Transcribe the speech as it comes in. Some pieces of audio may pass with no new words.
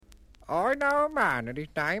I know a man and his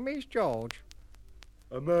name is George.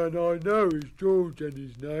 A man I know is George and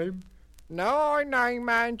his name. No, I name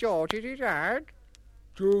man George is his dad.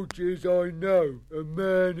 George is I know, a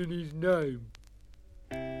man and his name.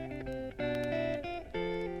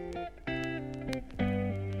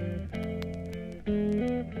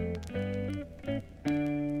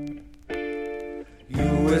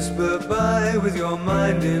 Whisper by with your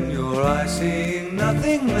mind in your eye, seeing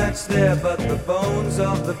nothing that's there but the bones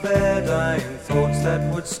of the bear, dying thoughts that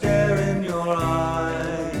would stare in your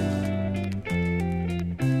eyes.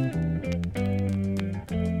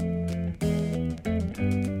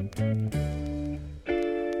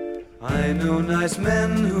 I know nice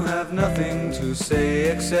men who have nothing to say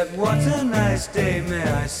except what a nice day. May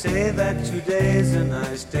I say that today's a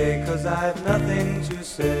nice day, 'cause I've nothing to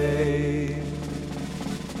say.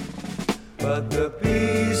 But the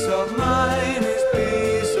peace of mind is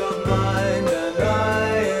peace of mind, and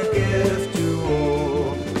I a gift to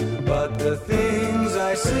all. But the things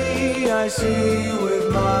I see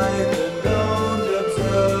with mind and don't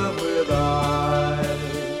observe with eye.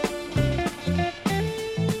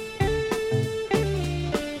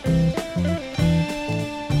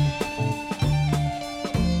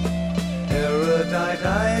 Erudite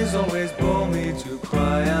eyes always bore me to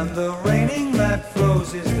cry, and the raining that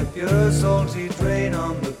flows is the pure salty drain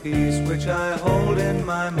on the peace which I hold in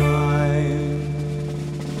my mind.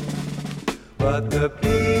 But the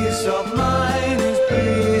peace of mind is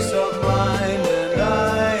peace of mind, and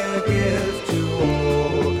I a gift to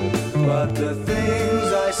all. But the things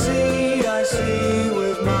I see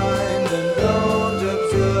with mind and don't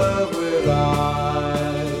observe with eye.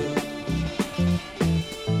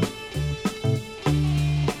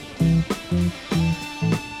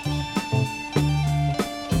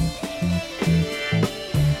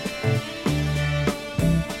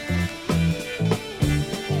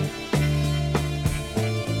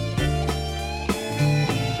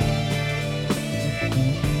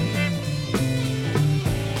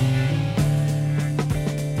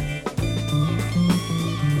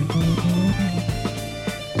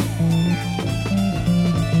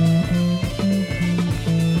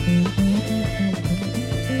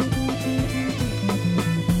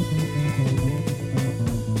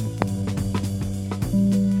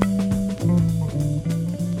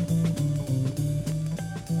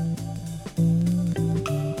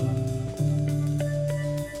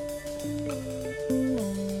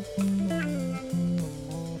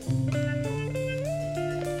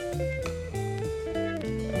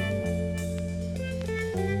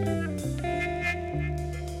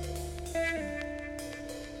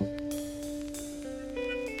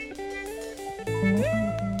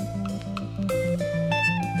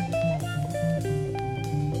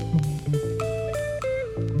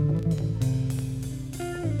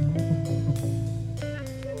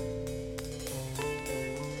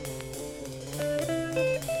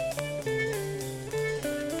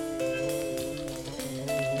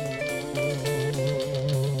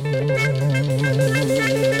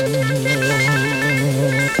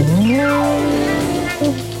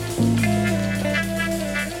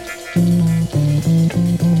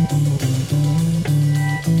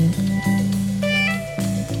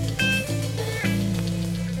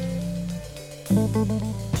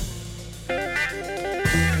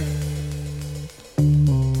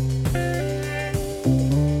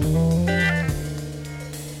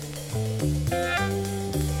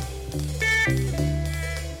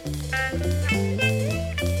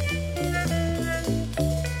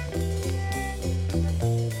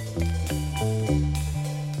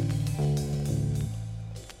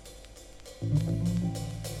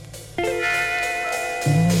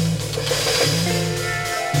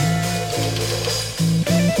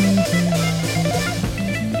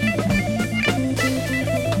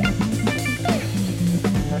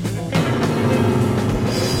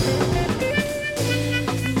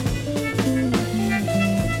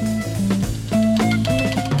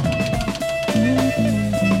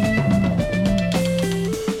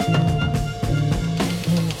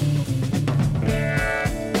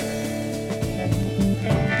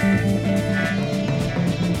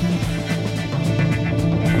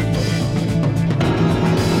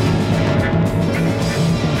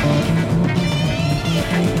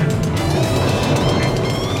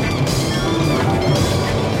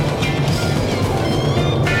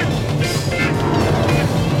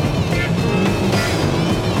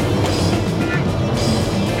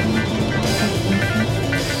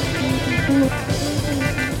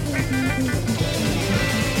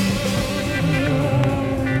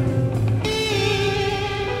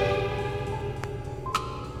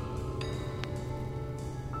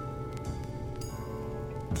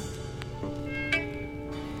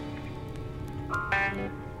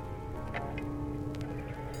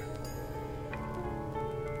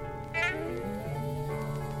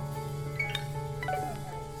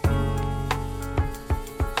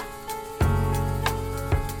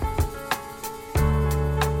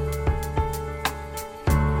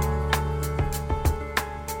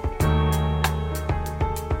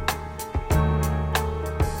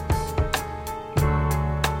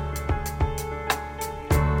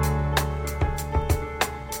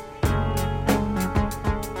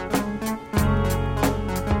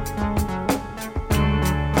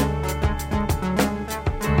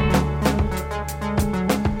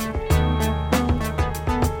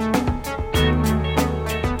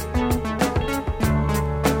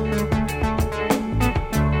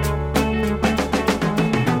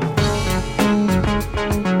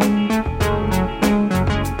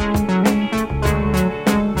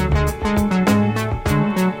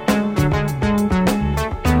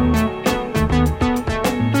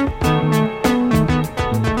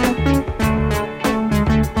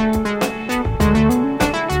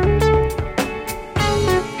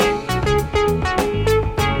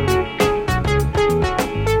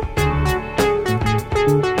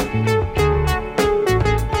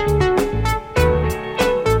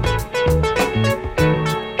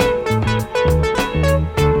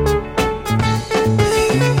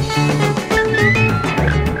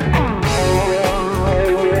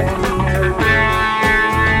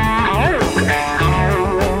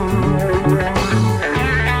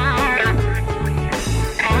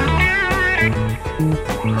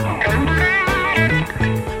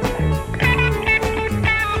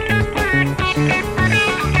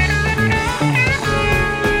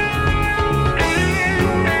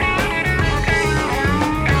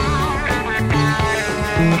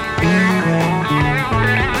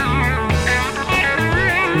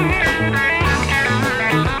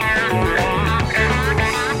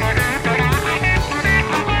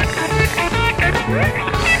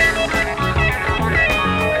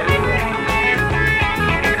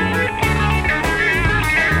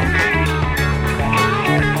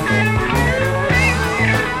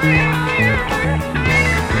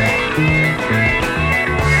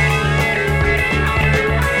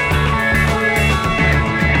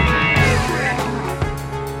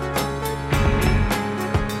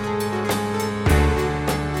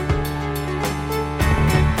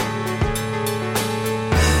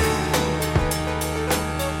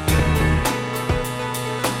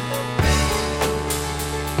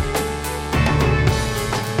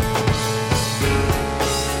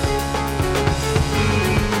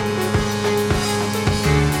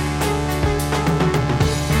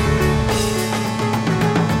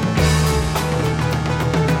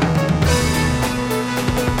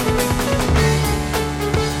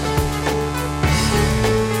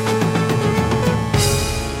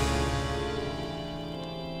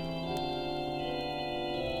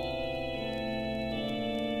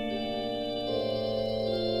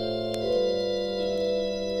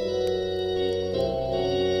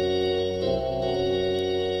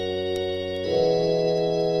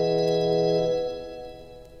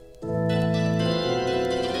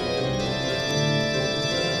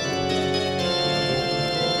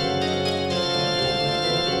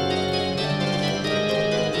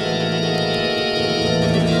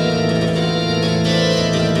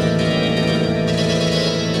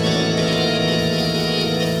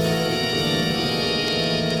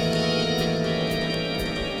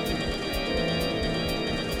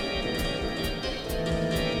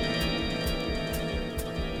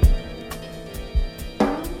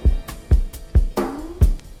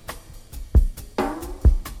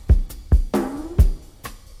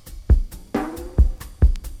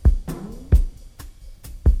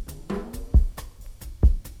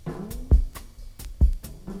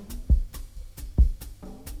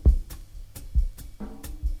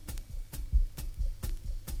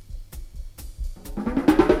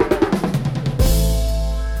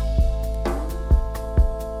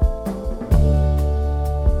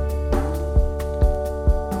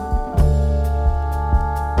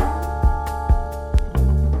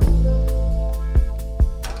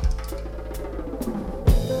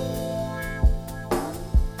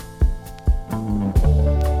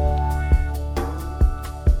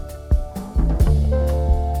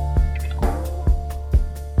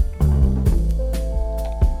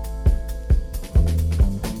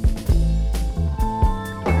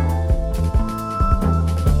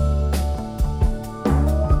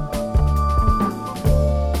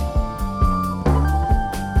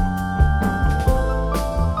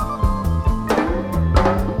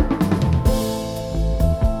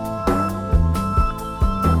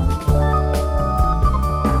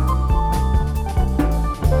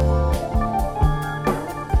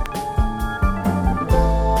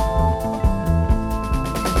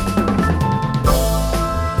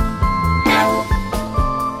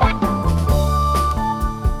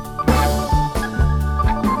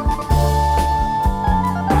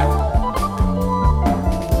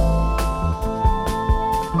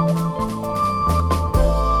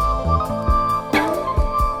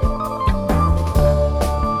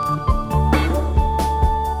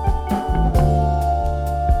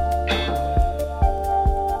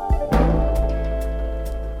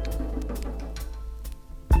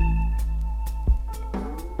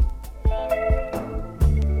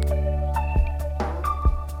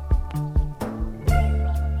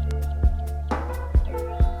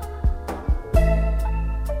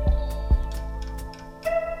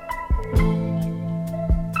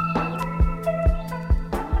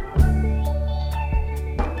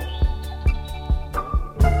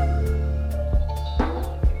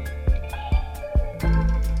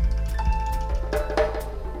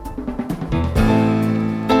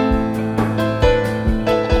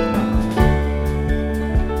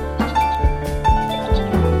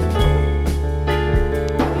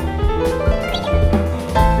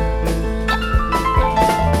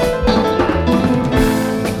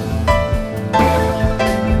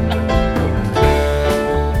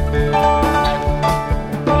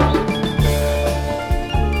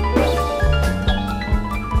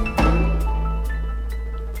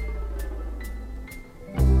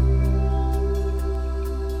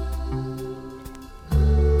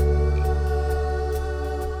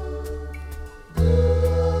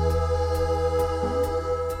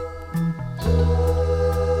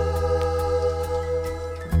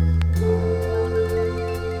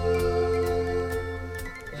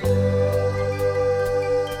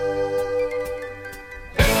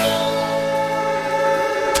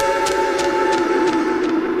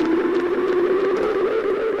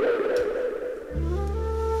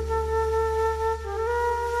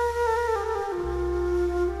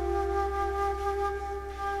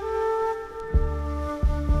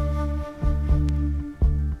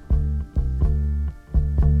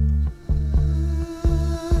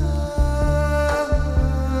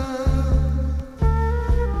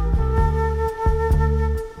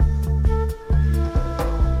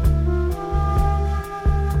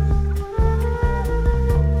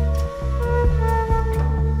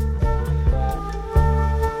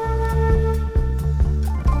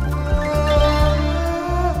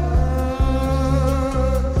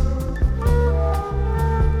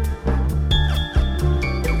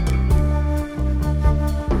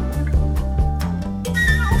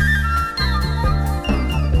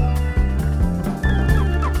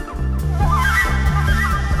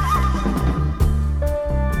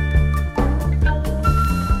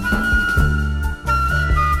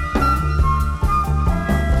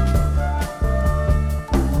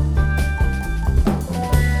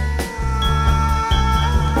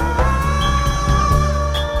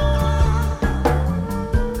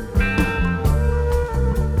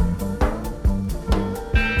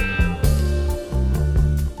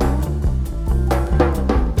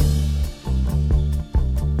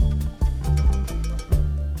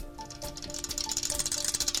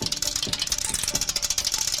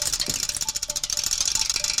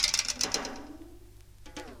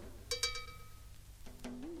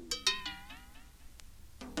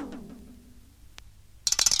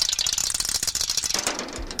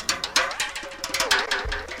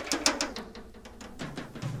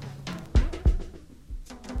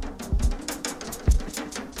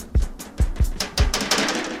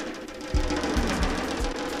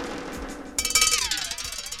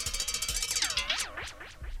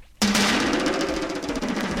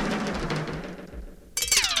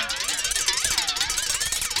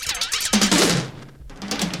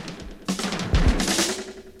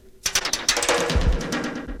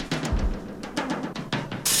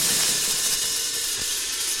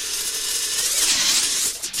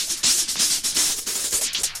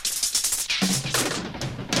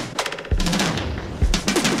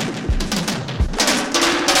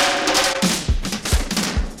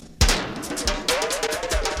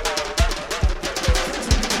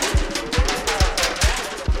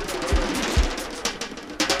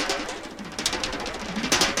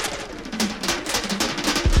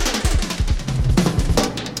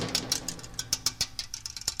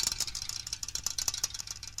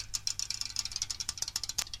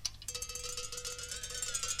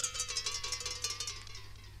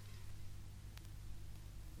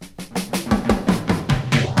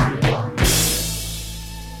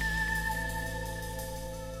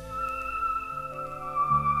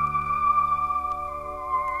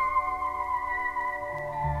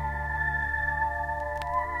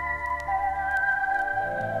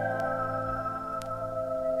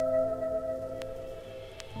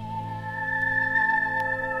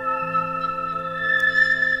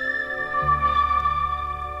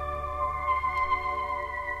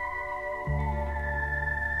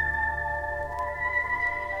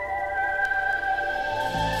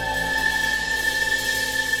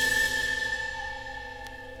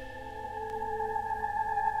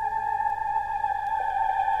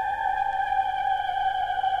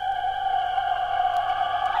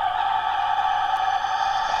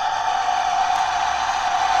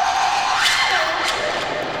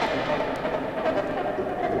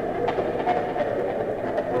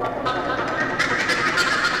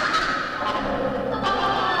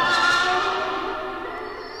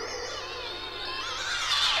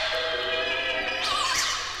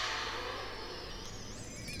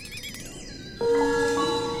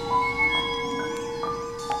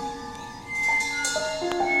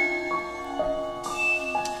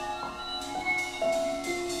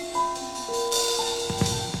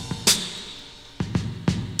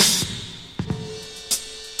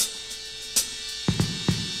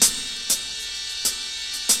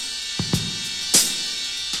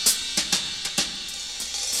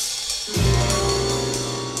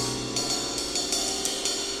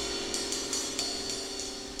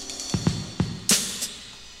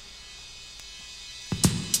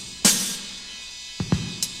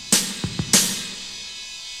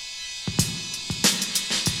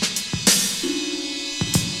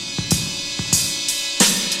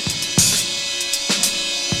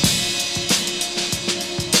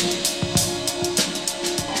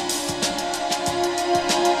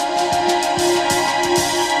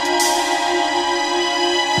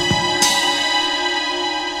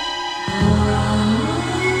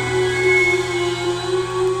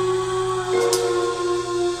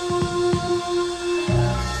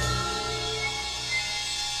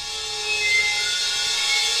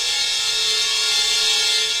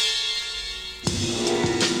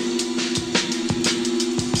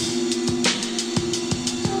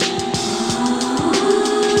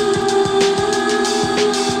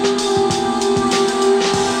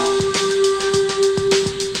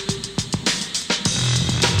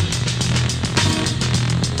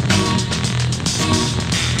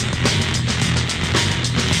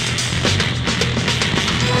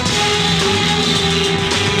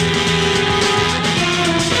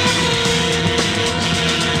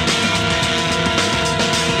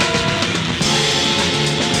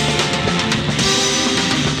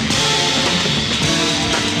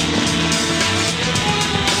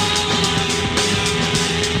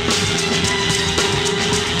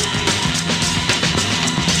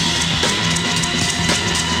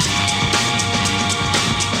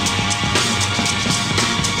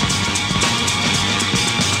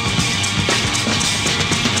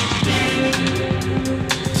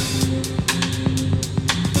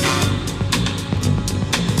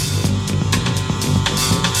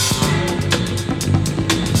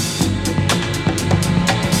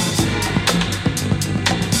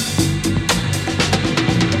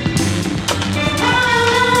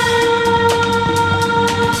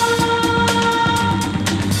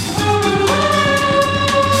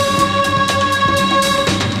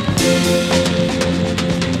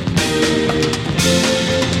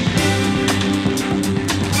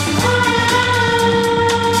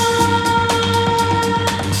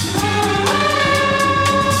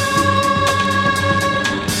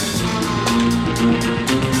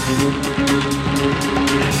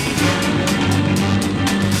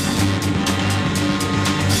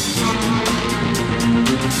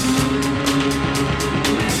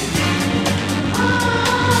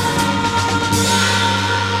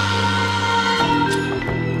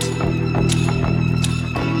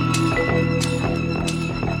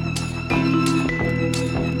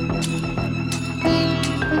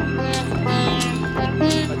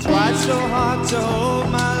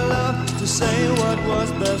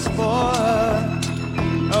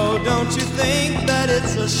 think that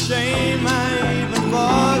it's a shame I even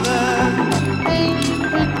bothered?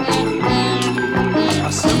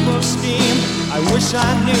 A simple scheme, I wish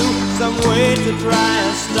I knew some way to try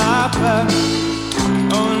and stop her.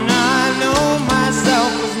 Oh, now I know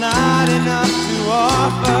myself was not enough to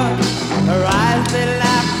offer. Her eyes, they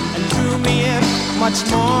laughed and drew me in much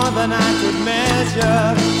more than I could measure.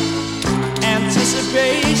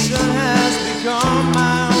 Anticipation has become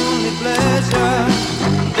my only pleasure.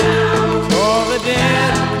 Call the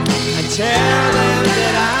dead and tell them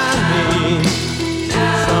that I need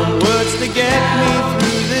some words to get me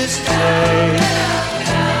through this day.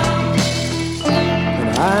 And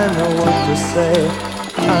I know what to say,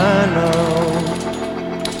 I know.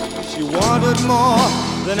 She wanted more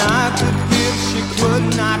than I could give, she could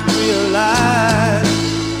not realize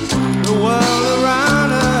the world around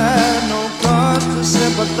her had no cause to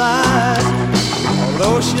sympathize.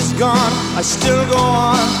 Although she's gone, I still go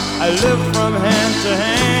on, I live from hand to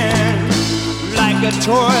hand. Like a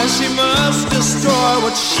toy, she must destroy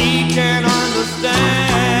what she can't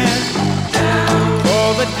understand. For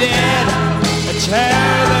the dead, I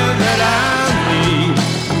tell them that I need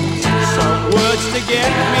some words to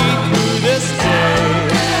get me through this day.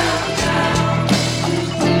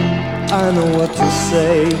 I know what to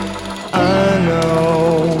say, I know.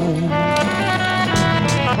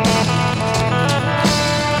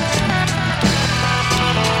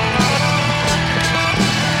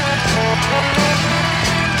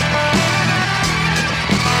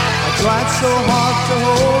 Tried so hard to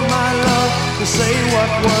hold my love, to say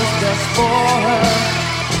what was best for her.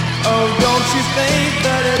 Oh, don't you think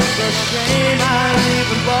that it's a shame I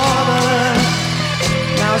even bother?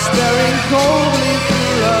 Now staring coldly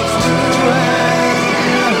through love's new hand.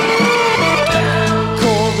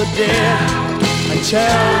 Call the dead and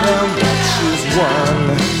tell them that she's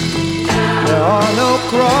won. There are no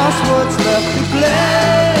crosswords left to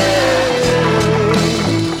play.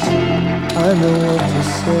 I know what to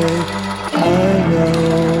say, I know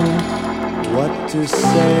what to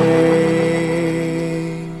say.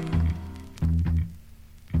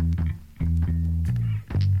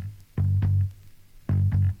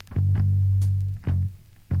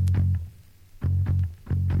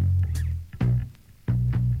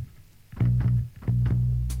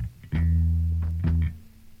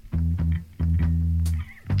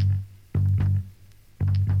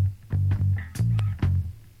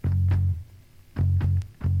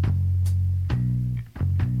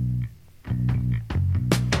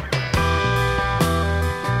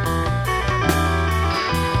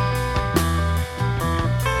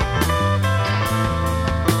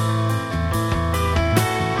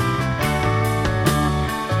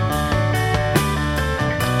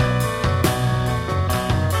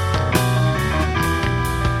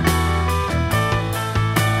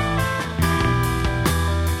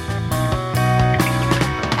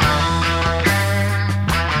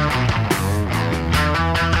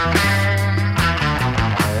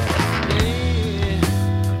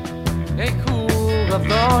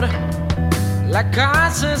 La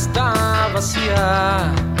casa está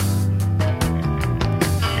vacía.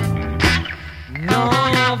 No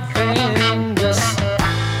vengas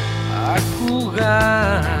a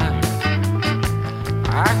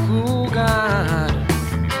jugar,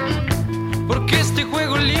 porque este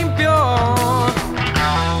juego limpio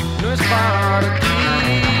no es para ti.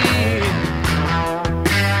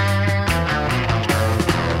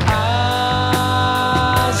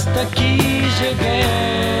 Hasta aquí llegué.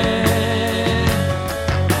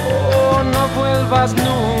 No vuelvas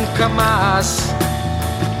nunca más,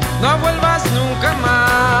 no vuelvas nunca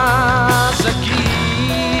más aquí,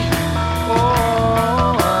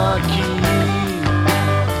 oh, aquí.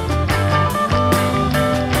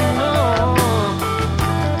 No.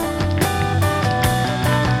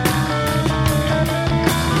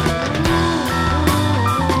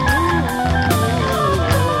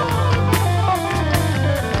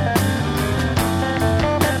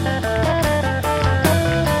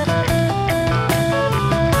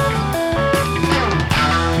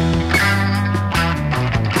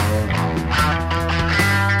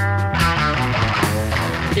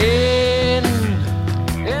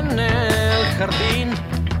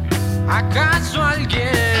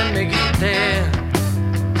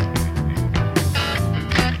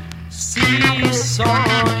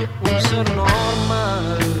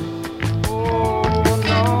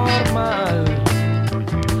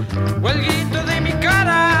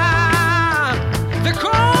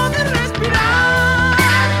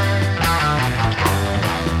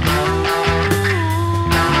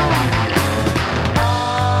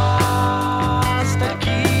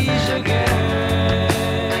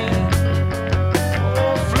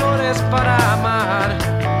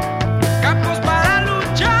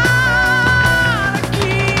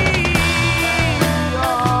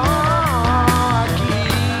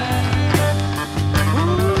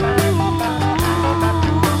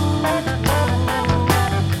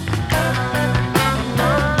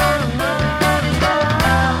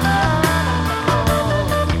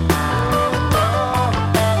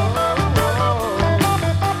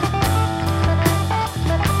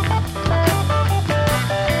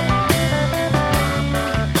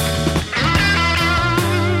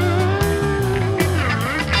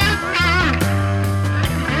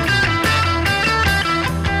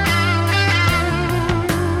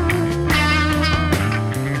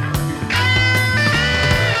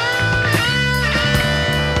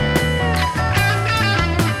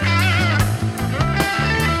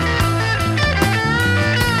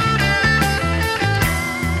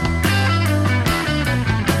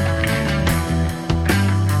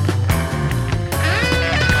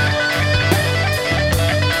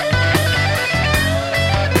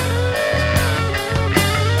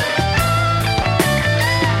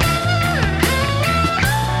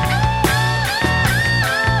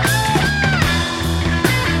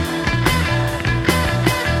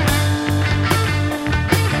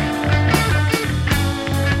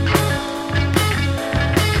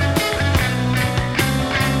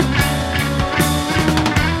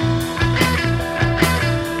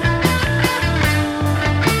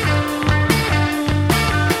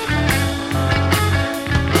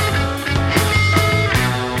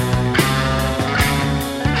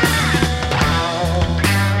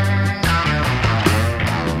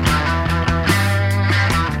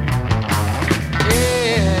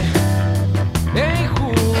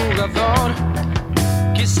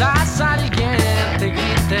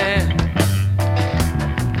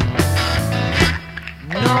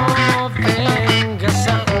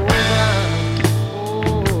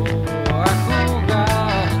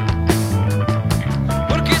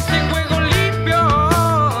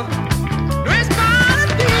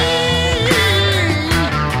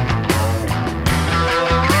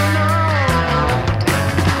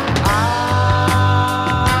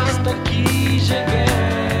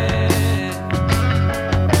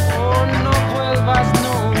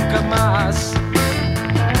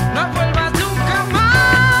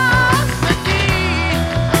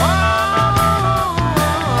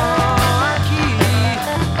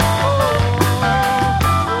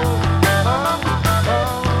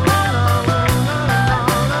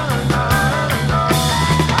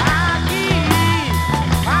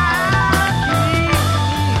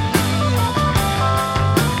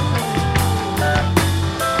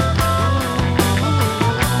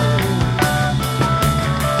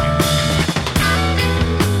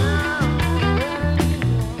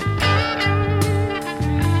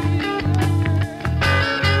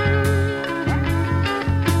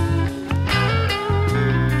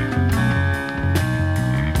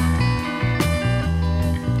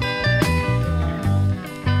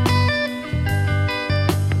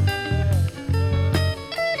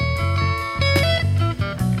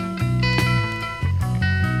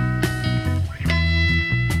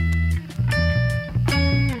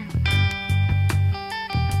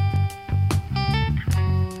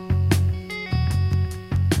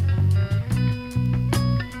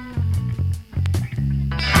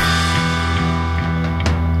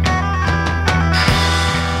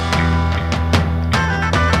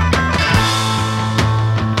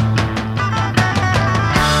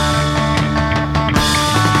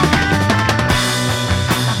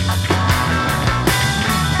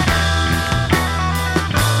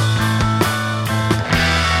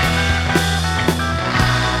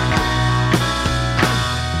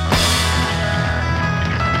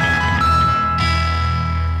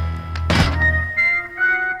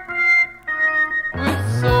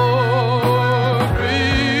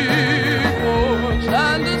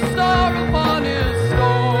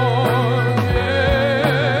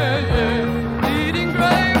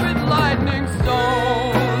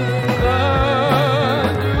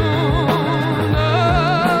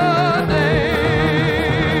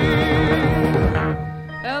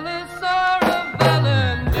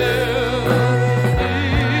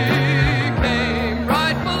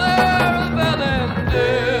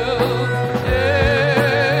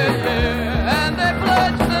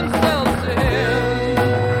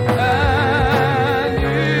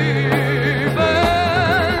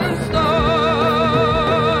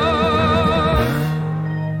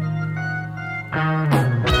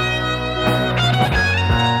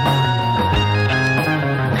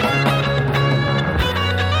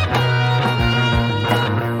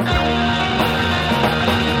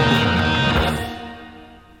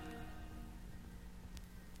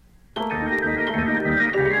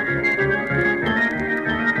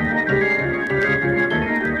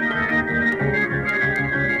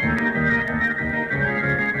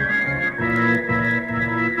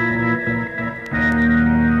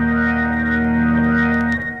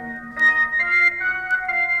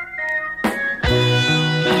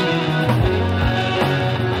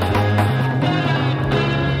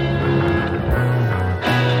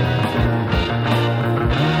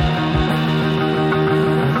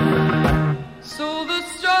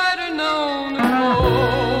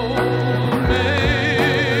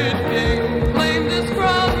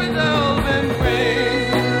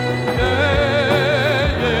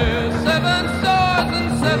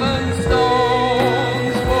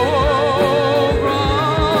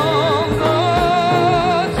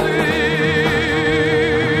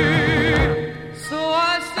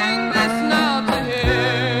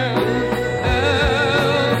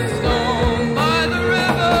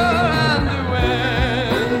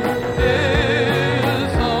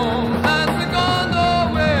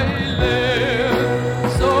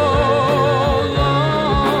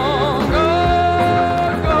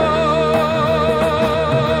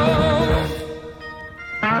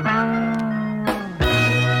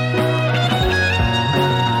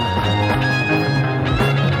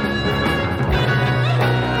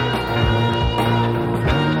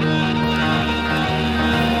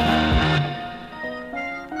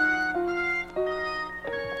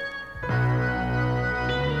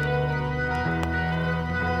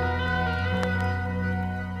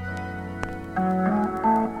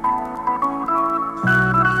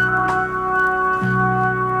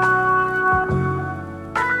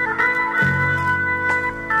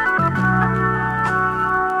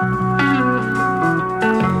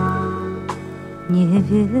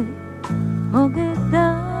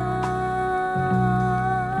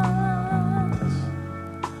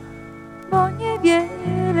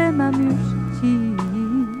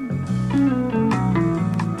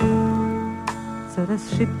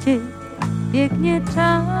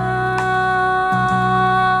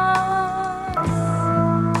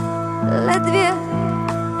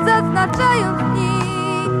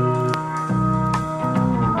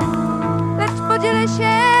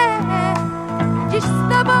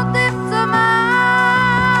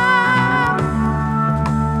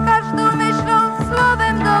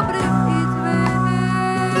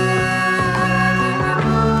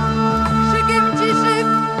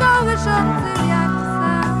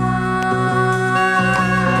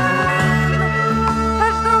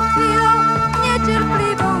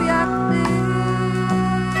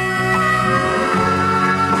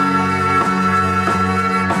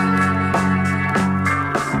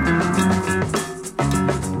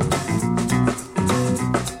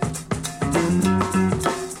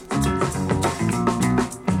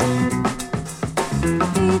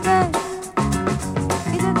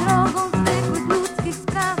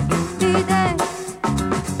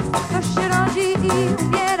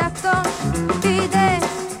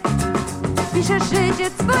 piszę życie,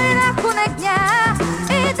 swój rachunek dnia.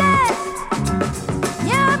 Idę,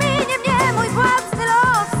 nie ominie mnie mój własny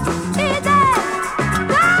los. Idę,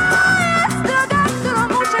 to jest droga, którą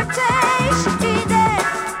muszę przejść. Idę,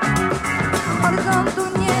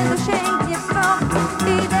 horyzontu nie dosięgnie wzrok.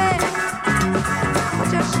 Idę,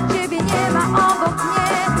 chociaż ciebie nie ma obok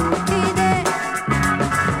mnie. Idę,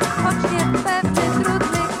 choć niepewny,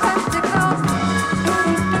 trudny każdy krok.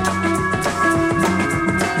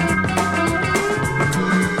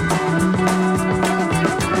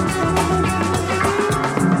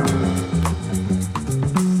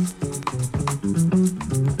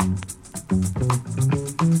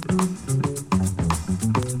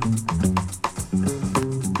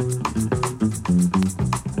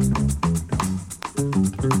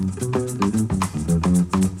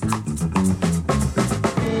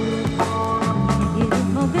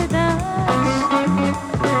 Mogę dać,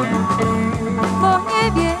 bo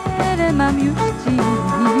niewiele mam już dziś.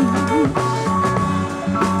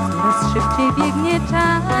 Coraz szybciej biegnie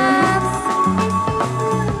czas,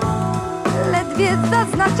 ledwie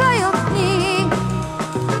zaznaczają dni.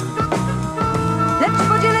 Lecz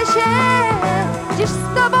podzielę się dziś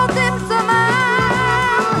z tobą tym, co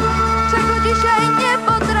mam, czego dzisiaj nie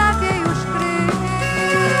potrafię już kryć.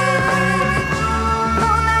 Tą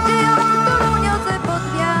nadzieją, którą niosę pod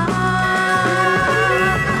wiatr,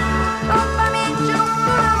 tą pamięcią,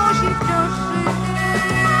 która musi wciąż żyć.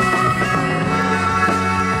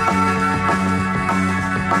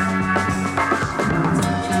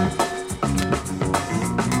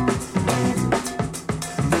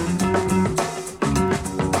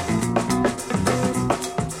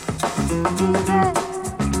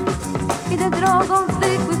 Idę drogą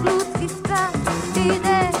zwykłych ludzkich spraw.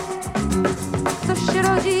 Idę, coś się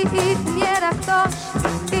rodzi i umiera ktoś.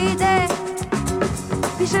 Idę,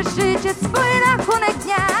 piszę życie, swój rachunek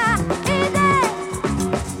dnia. Idę,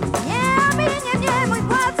 nie ominie mnie mój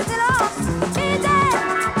własny los. Idę,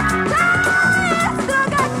 to jest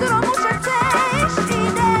droga, którą muszę przejść.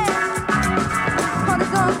 Idę,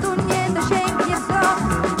 horyzontu nie dosięgnie wzrok.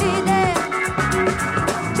 Idę,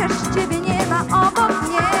 chociaż ciebie nie ma obok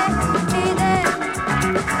mnie. Idę,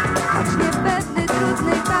 choć niepewny,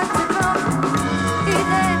 trudny każdy krok.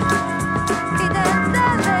 Idę, idę dalej,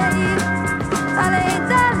 dalej,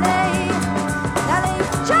 dalej, dalej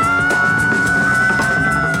wciąż.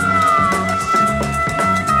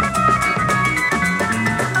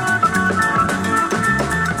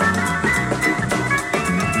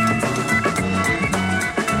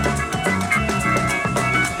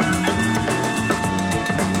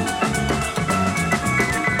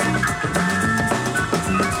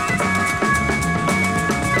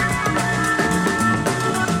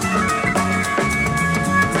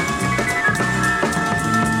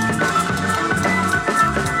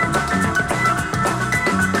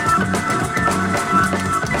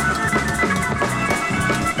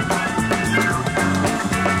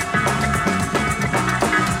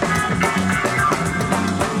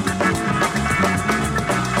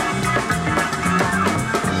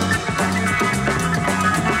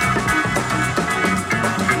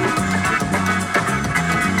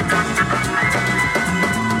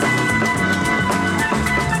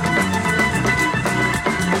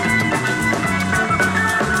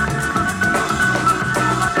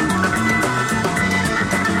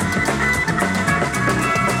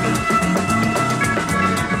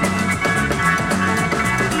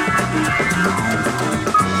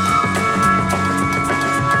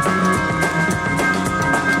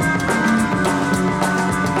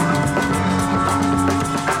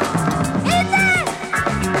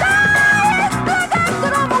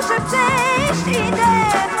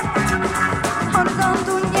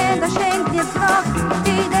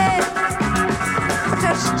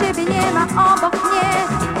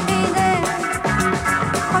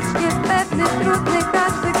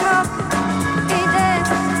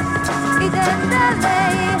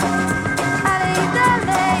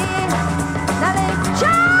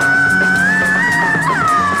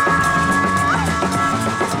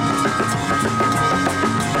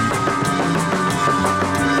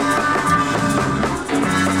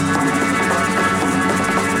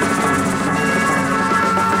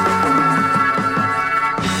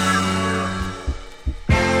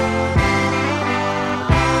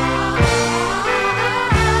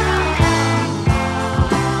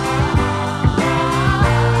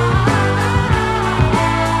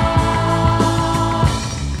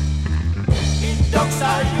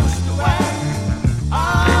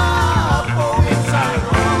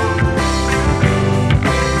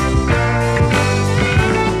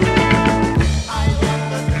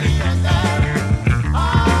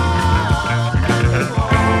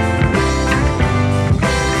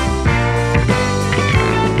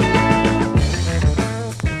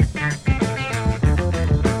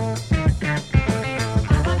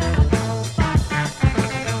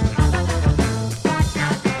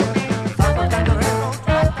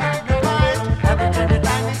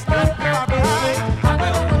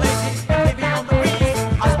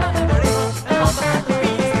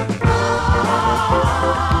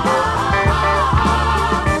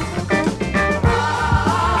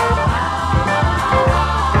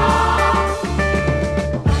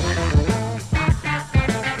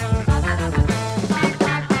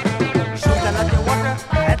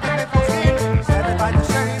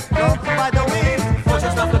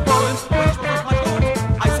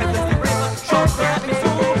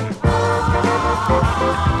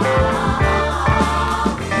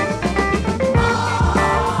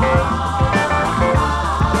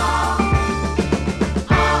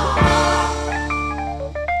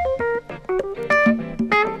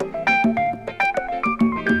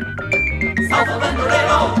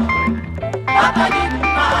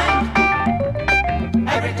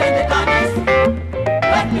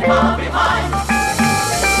 far behind.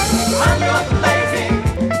 And you're too lazy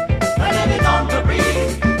to leave it on to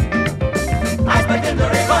breathe. I spit in the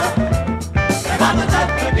river, and what would that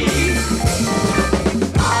to be?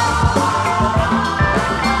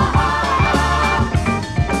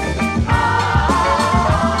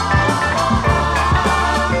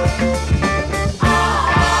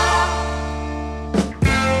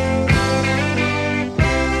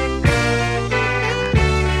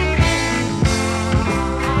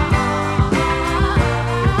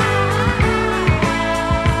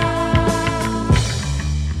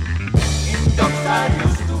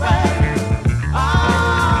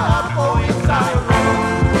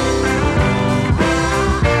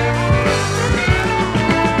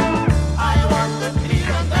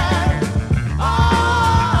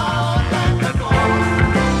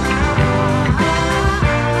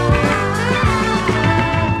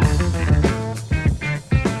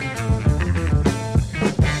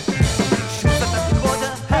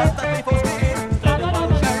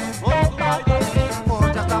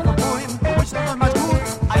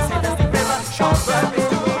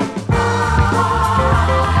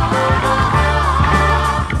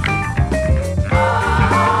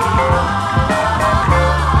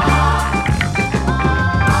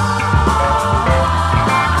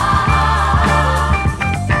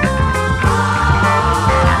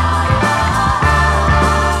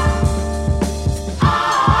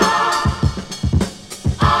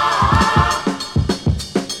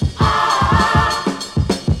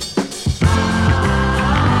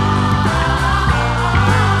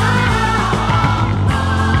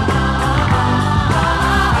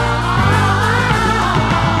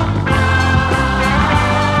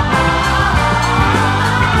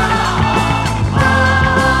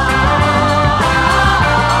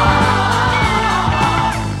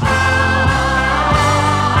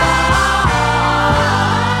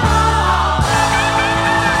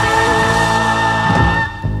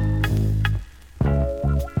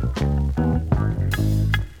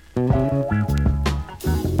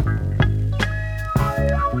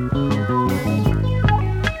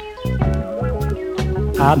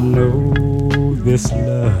 I know this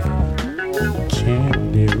love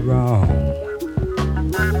can't be wrong,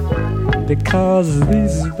 because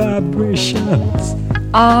these vibrations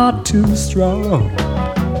are too strong.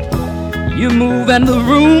 You move and the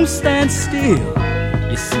room stands still.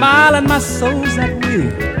 You smile and my soul's at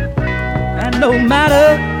will. And no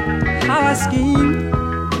matter how I scheme,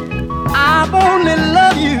 I've only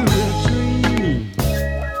loved you in a dream.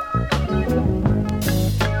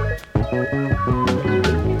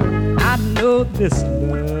 I know this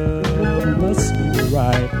love must be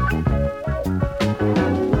right,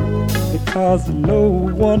 because no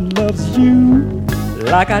one loves you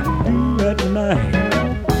like I do at night.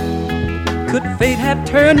 Could fate have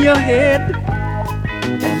turned your head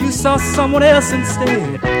and you saw someone else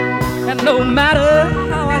instead? And no matter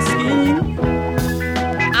how I scheme,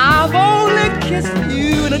 I've only kissed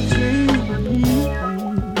you in a dream.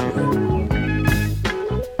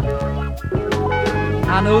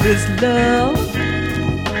 I know this love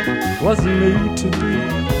was made to be.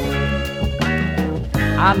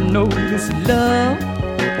 I know this love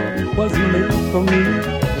was made for me.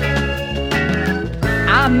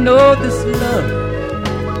 I know this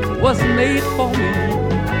love was made for me.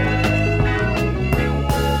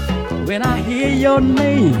 When I hear your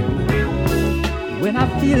name, when I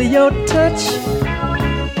feel your touch,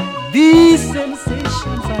 these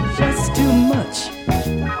sensations are just too much.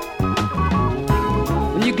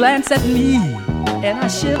 When you glance at me and I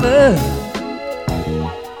shiver,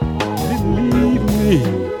 believe me,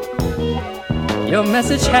 your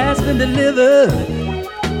message has been delivered.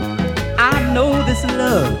 I know this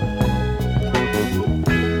love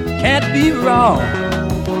can't be wrong.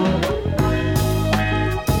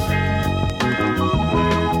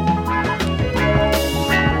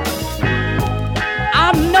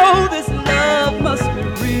 I know this love must be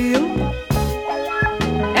real,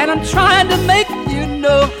 and I'm trying to make you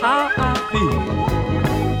know how I feel.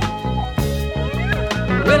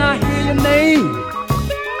 When I hear your name,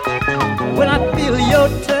 when I feel your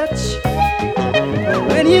touch,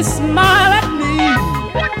 when you smile at me,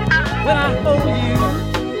 when I hold you,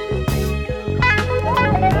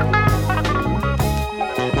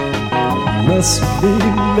 must be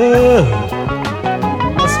love,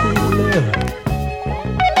 must be love,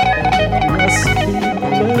 must be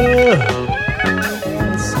love,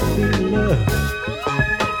 must be love,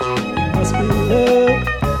 must be love,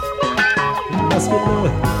 must be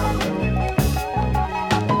love,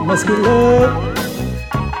 must be love.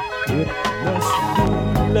 It must be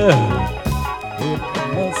love. It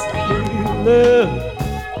must be love.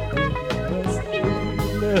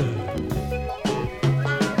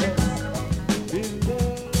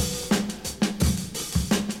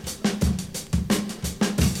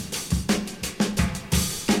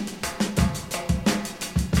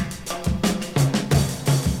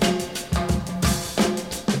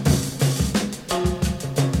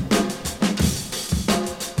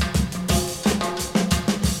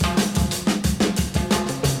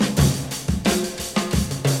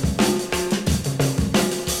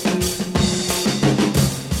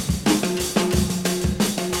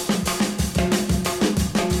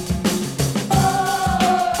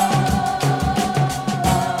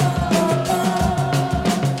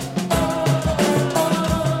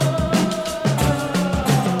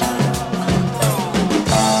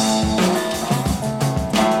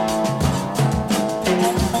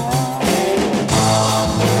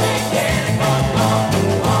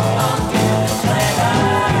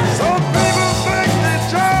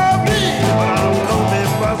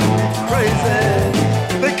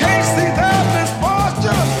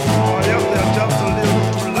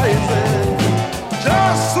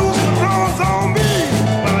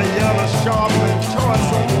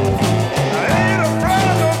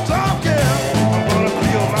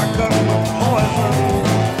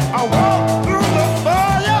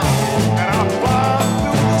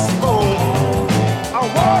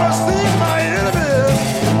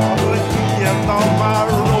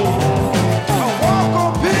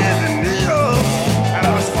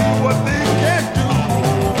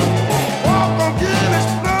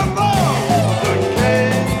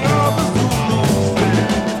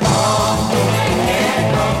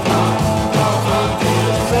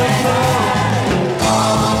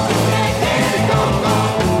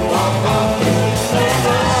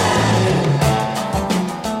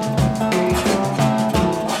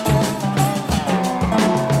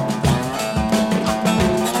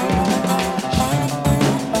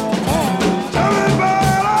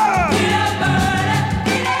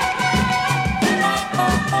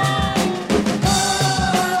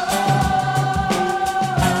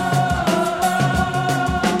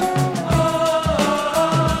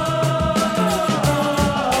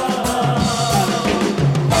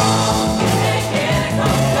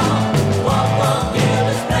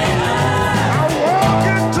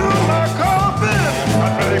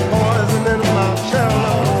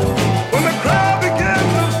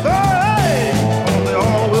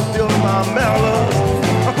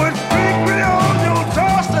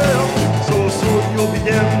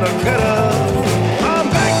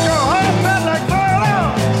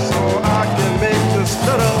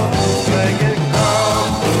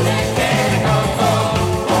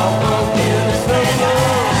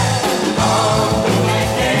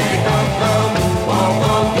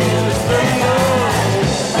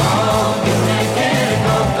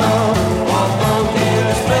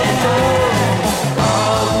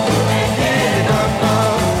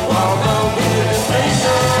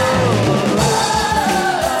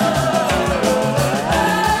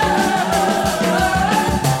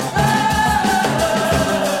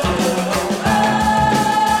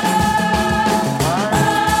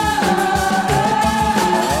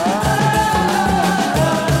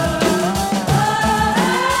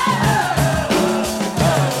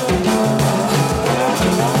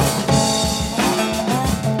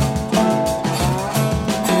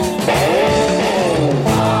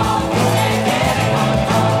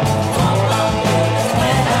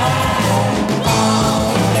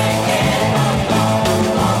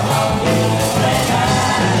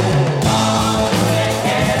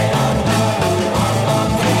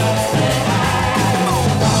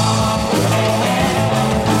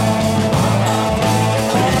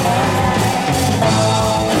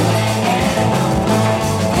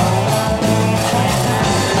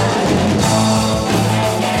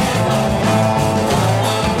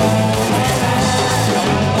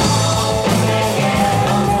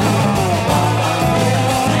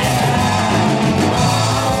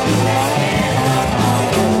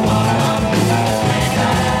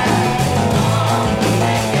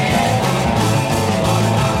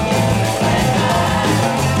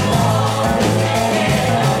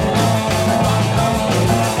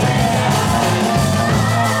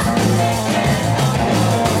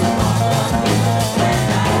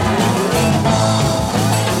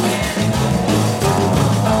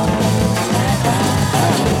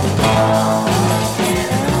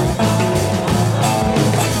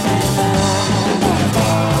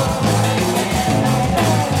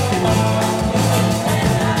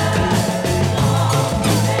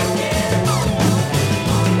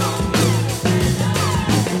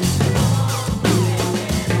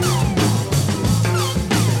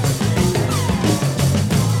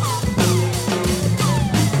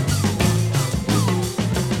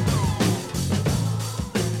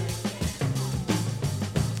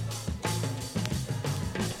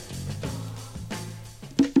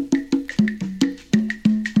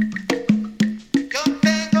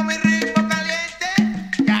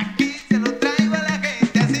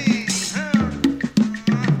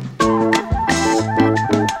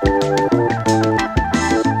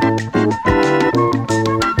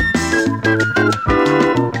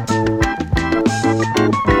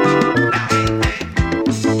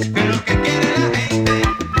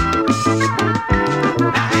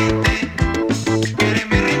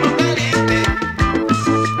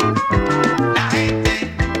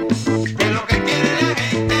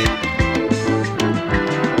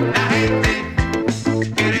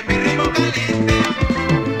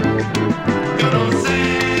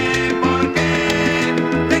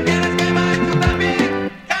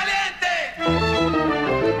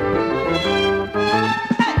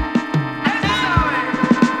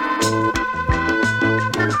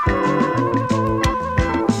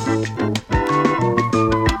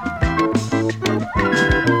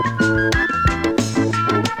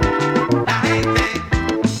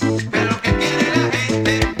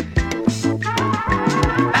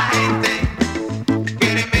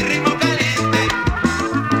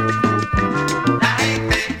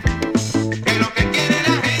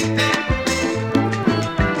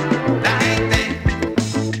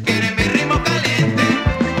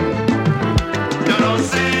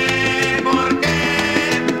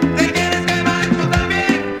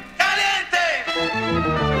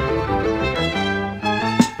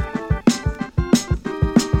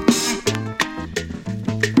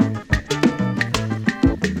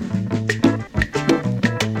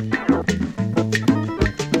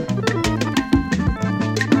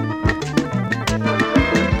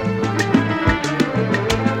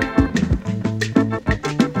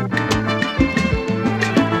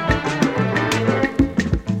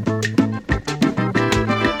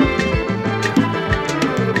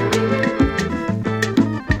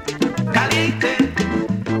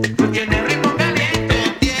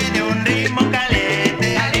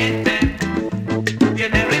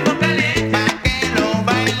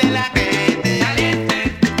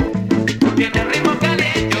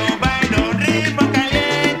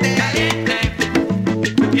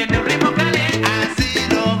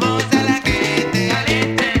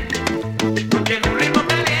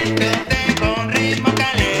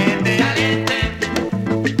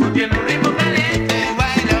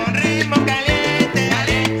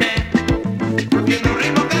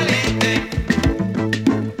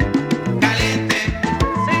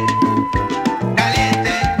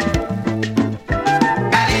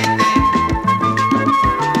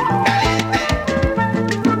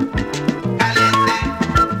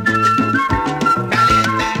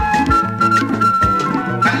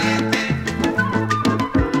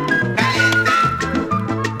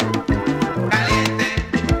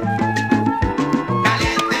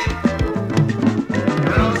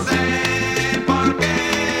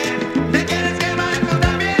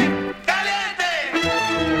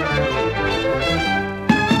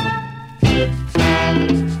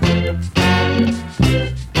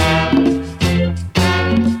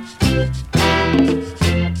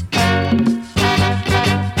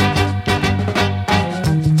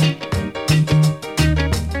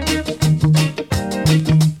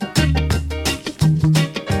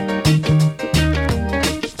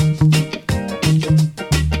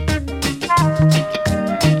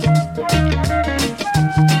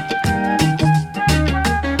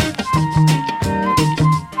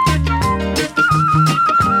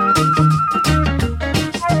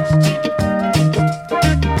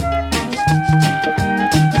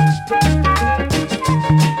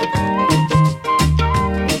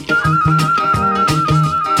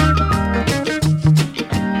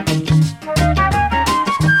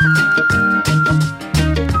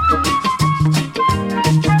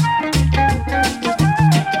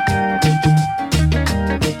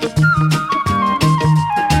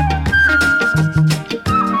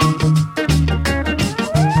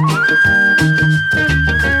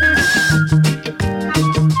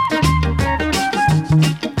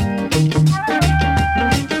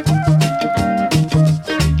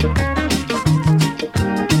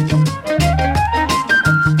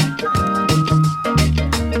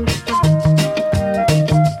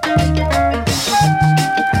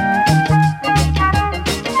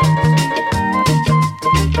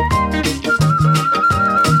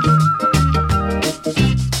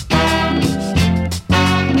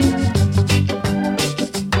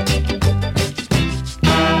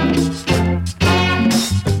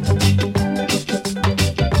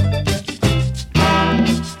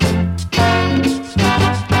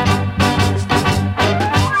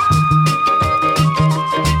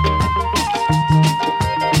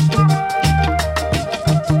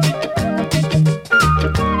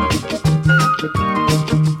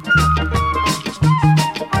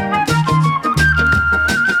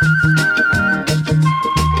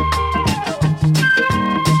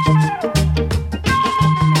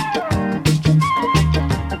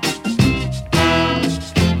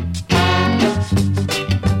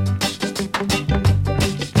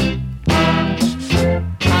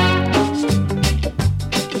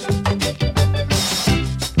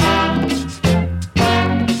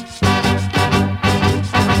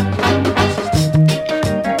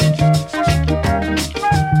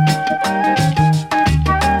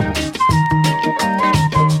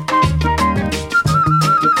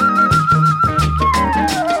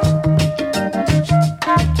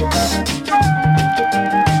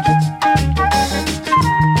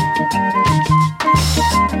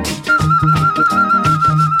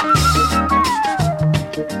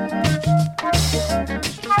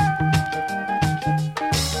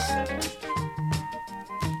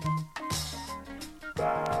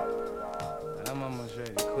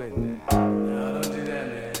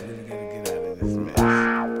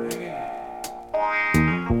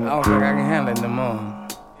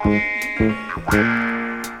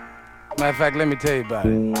 Matter of fact, let me tell you about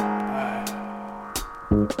it.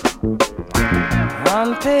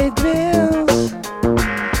 Unpaid bills,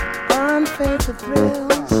 unfaithful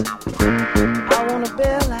thrills. I wanna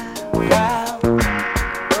bail out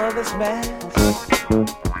of this mess.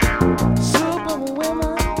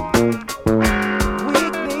 Superwomen,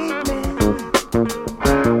 weak need men,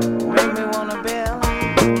 make me wanna bail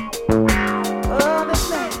out of this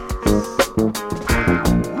mess.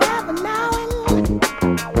 Never knowing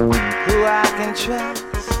who I can trust,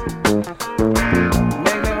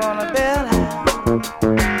 make me wanna bail out.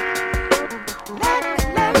 Let me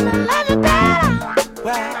bail out.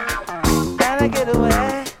 Why? Gotta get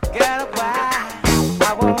away, get away.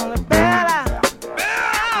 I wanna bail out.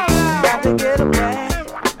 Got to get away.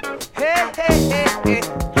 Hey, hey, hey, hey.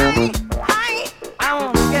 Hey, hey. I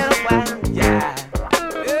wanna get away. Yeah.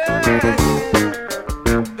 Yeah.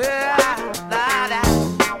 Bail out.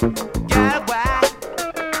 Get away.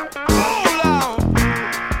 Hold on.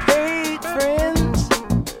 Paid friends,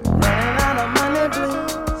 running out of money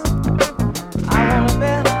blues. I wanna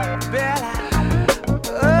bail out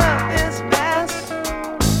of this mess.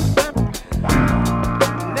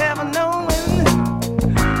 Never knowing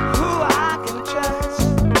who I can trust.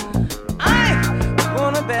 I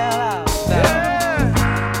wanna bail out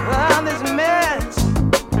of this mess.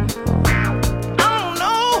 I don't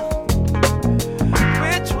know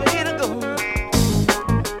which way to go.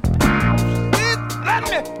 Let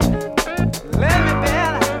me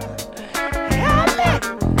bail out.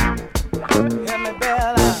 Help me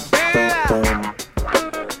bail out. Bail out.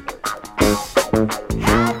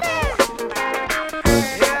 Help me. Let me bail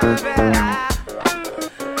out.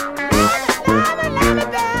 Let me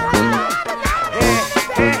bail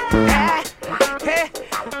out. Hey.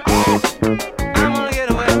 I'm gonna get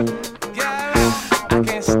away. I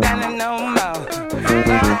can't stand it no more.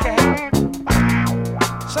 I can't.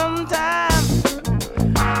 Sometimes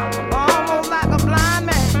I'm almost like a blind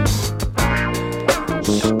man,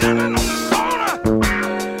 standing on the corner,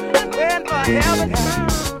 waiting for help and hand.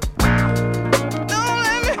 Don't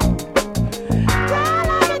let me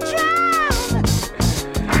drown.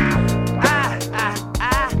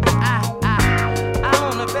 I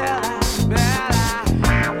wanna bail out.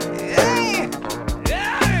 Yeah.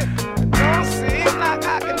 Don't seem like I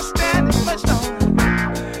can stand it much longer.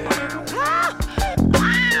 Ow!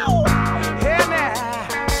 Hear me.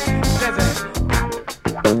 Listen.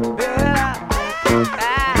 Bail out.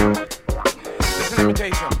 Listen, let me tell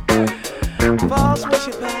you something. False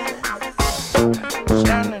worshipers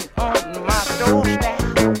standing on my doorstep.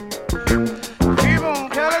 Keep on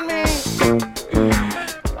telling me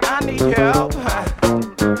I need help.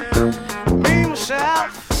 Me,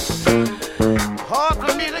 myself, hard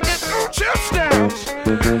for me to get through chip stamps.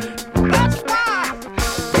 That's why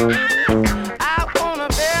I wanna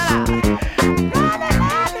bail out.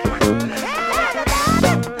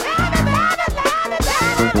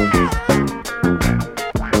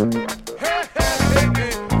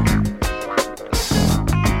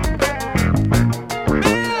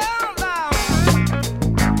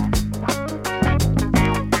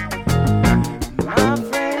 My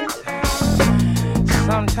friends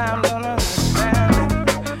sometimes don't understand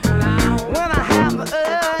when I have the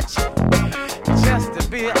urge just to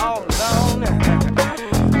be all alone.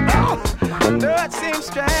 Oh, I know it seems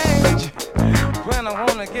strange when I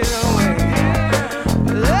wanna get away.